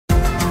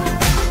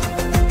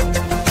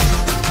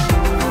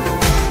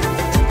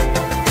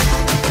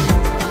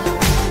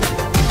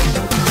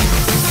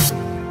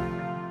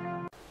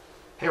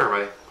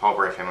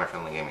by Family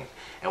Friendly Gaming,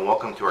 and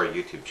welcome to our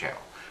YouTube channel.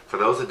 For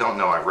those that don't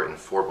know, I've written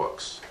 4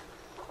 books.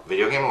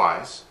 Video Game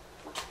Lies,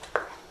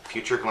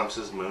 Future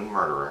Glimpses Moon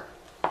Murderer,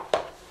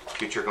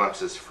 Future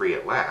Glimpses Free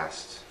at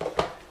Last,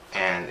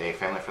 and a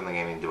Family Friendly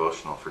Gaming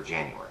Devotional for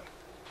January.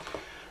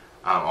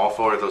 All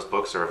 4 of those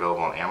books are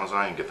available on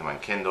Amazon. You can get them on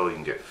Kindle, you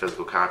can get a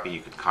physical copy,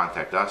 you can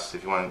contact us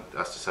if you want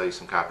us to sell you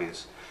some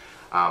copies.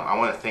 I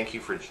want to thank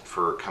you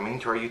for coming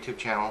to our YouTube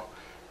channel.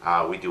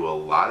 We do a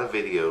lot of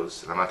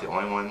videos, and I'm not the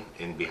only one.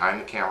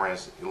 Behind the camera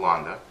is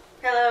Yolanda.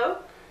 Hello.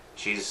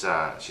 She's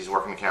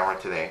working the camera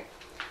today.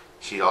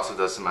 She also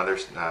does some other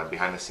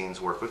behind the scenes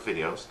work with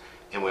videos.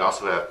 And we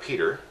also have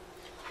Peter.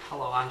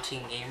 Hello, I'm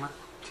Teen Gamer.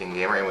 Teen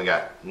Gamer, and we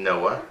got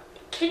Noah.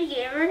 Teen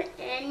Gamer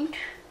and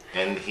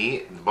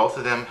both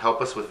of them help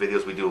us with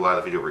videos. We do a lot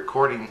of video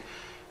recording.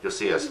 You'll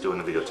see us doing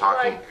the video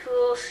talking.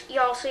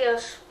 Y'all see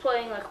us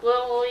playing like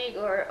Little League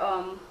or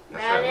Madden.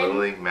 That's right,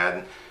 Little League,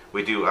 Madden.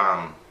 We do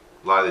a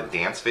lot of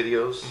dance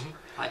videos.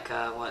 Like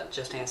what?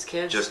 Just Dance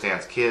Kids. Just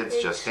Dance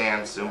Kids, Just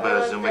Dance,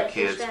 Zumba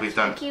Kids. We've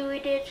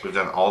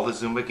done all the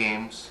Zumba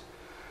games.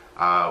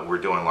 We're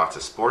doing lots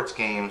of sports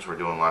games. We're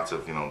doing lots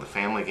of the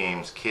family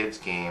games, kids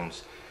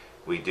games.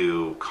 We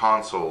do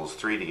consoles,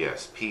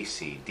 3DS,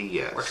 PC,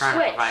 DS. We're trying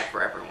to provide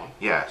for everyone.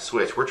 Yeah,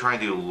 Switch. We're trying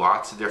to do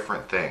lots of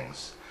different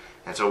things.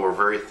 And so we're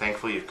very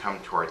thankful you've come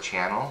to our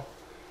channel.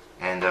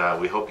 And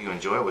we hope you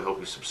enjoy it. We hope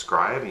you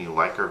subscribe and you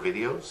like our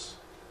videos.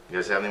 You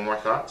guys have any more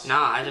thoughts?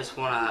 No, I just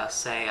want to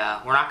say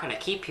we're not going to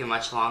keep you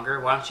much longer.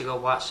 Why don't you go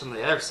watch some of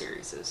the other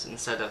series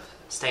instead of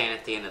staying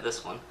at the end of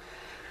this one.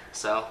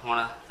 So I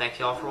want to thank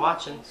you all for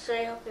watching.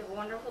 Say, hope you have a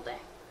wonderful day.